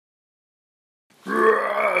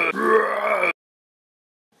Hello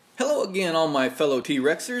again, all my fellow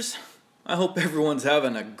T-Rexers. I hope everyone's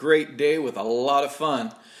having a great day with a lot of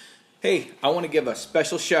fun. Hey, I want to give a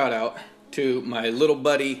special shout out to my little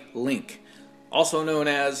buddy Link, also known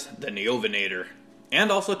as the Neovinator,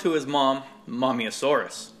 and also to his mom,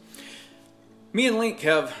 Mommyosaurus. Me and Link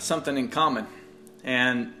have something in common,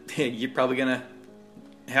 and you're probably going to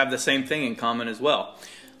have the same thing in common as well.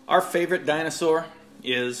 Our favorite dinosaur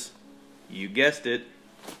is, you guessed it,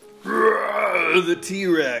 the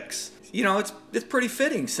T-Rex. You know, it's pretty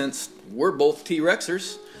fitting since we're both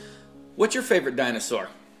T-Rexers. What's your favorite dinosaur?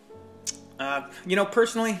 You know,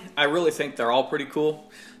 personally, I really think they're all pretty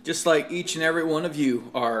cool. Just like each and every one of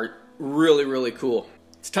you are really, really cool.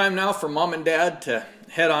 It's time now for Mom and Dad to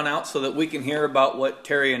head on out so that we can hear about what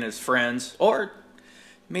Terry and his friends, or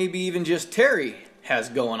maybe even just Terry, has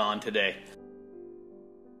going on today.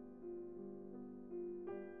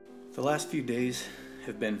 The last few days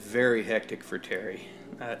have been very hectic for Terry.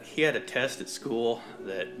 He had a test at school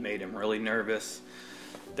that made him really nervous.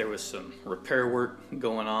 There was some repair work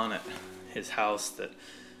going on at his house that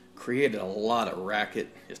created a lot of racket,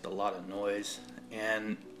 just a lot of noise.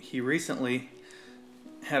 And he recently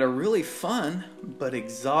had a really fun but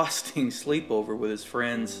exhausting sleepover with his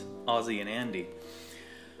friends Ozzy and Andy.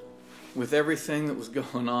 With everything that was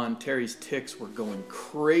going on, Terry's tics were going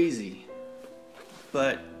crazy.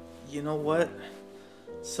 But you know what?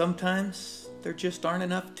 Sometimes there just aren't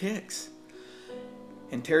enough tics.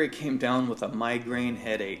 And Terry came down with a migraine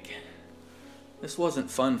headache. This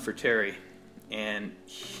wasn't fun for Terry, and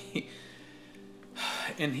he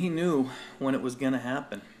knew when it was going to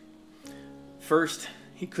happen. First,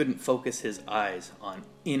 he couldn't focus his eyes on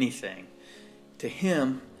anything. To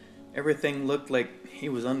him, everything looked like he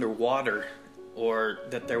was underwater, or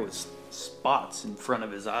that there was spots in front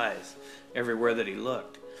of his eyes everywhere that he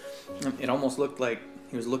looked. It almost looked like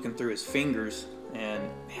he was looking through his fingers and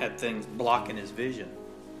had things blocking his vision.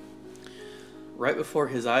 Right before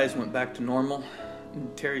his eyes went back to normal,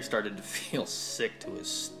 Terry started to feel sick to his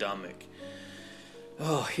stomach.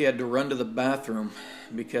 Oh, he had to run to the bathroom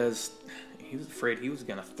because he was afraid he was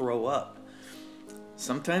going to throw up.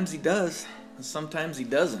 Sometimes he does, sometimes he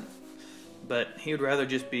doesn't. But he would rather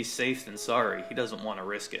just be safe than sorry. He doesn't want to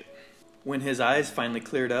risk it. When his eyes finally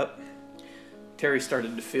cleared up, Terry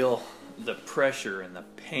started to feel the pressure and the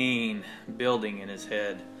pain building in his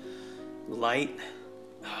head. Light,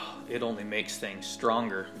 it only makes things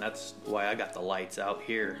stronger. That's why I got the lights out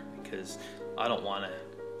here, because I don't want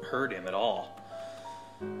to hurt him at all.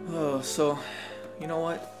 Oh, so you know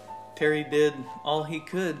what? Terry did all he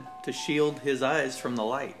could to shield his eyes from the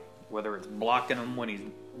light, whether it's blocking him when he's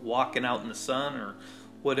walking out in the sun or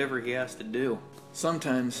whatever he has to do.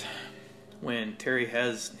 Sometimes when Terry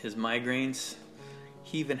has his migraines,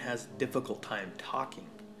 he even has a difficult time talking.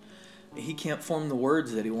 He can't form the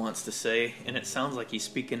words that he wants to say, and it sounds like he's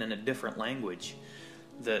speaking in a different language.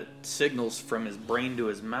 The signals from his brain to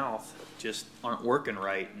his mouth just aren't working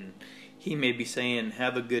right, and he may be saying,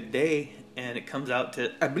 "Have a good day," and it comes out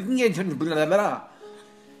to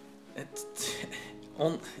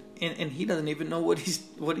and he doesn't even know what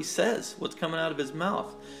he says, what's coming out of his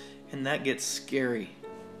mouth. And that gets scary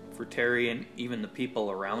for Terry and even the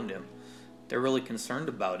people around him. They're really concerned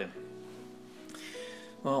about him.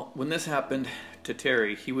 Well, when this happened to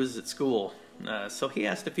Terry, he was at school, so he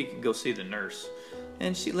asked if he could go see the nurse.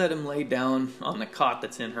 And she let him lay down on the cot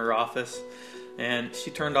that's in her office, and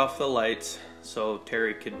she turned off the lights so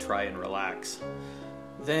Terry could try and relax.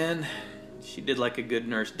 Then she did like a good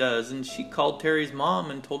nurse does, and she called Terry's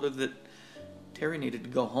mom and told her that Terry needed to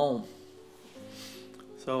go home.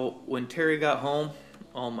 So when Terry got home,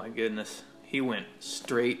 oh my goodness, he went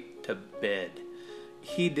straight to bed.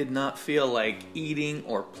 He did not feel like eating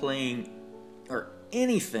or playing or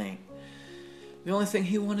anything. The only thing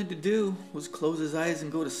he wanted to do was close his eyes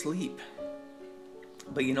and go to sleep.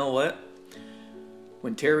 But you know what?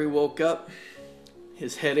 When Terry woke up,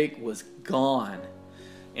 his headache was gone.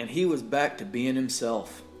 And he was back to being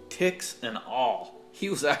himself, tics and all. He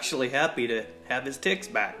was actually happy to have his tics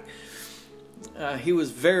back. He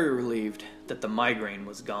was very relieved that the migraine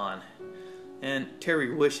was gone. And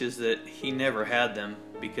Terry wishes that he never had them,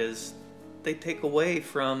 because they take away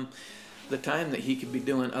from the time that he could be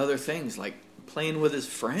doing other things like playing with his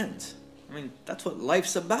friends. I mean, that's what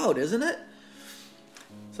life's about, isn't it?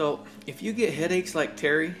 So if you get headaches like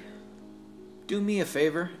Terry, do me a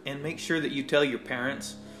favor and make sure that you tell your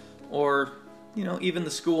parents, or you know, even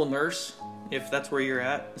the school nurse, if that's where you're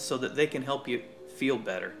at, so that they can help you feel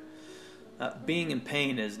better. Being in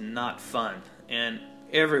pain is not fun, and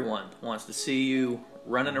everyone wants to see you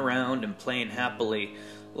running around and playing happily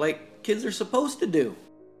like kids are supposed to do.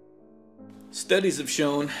 Studies have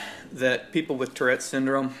shown that people with Tourette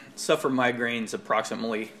syndrome suffer migraines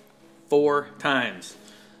approximately 4 times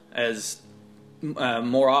as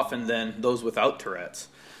more often than those without Tourette's.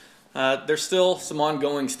 There's still some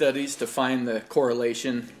ongoing studies to find the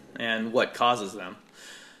correlation and what causes them.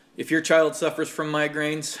 If your child suffers from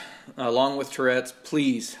migraines along with Tourette's,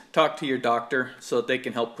 please talk to your doctor so that they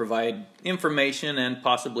can help provide information and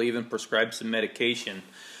possibly even prescribe some medication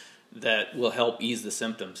that will help ease the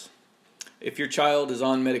symptoms. If your child is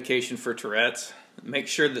on medication for Tourette's, make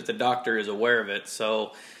sure that the doctor is aware of it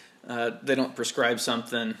so they don't prescribe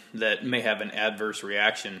something that may have an adverse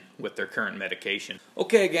reaction with their current medication.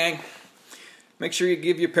 Okay, gang. Make sure you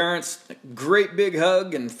give your parents a great big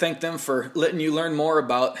hug and thank them for letting you learn more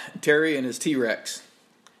about Terry and his T-Rex.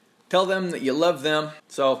 Tell them that you love them.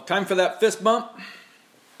 So, time for that fist bump.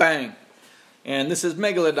 Bang. And this is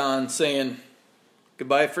Megalodon saying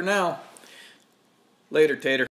goodbye for now. Later, Tater.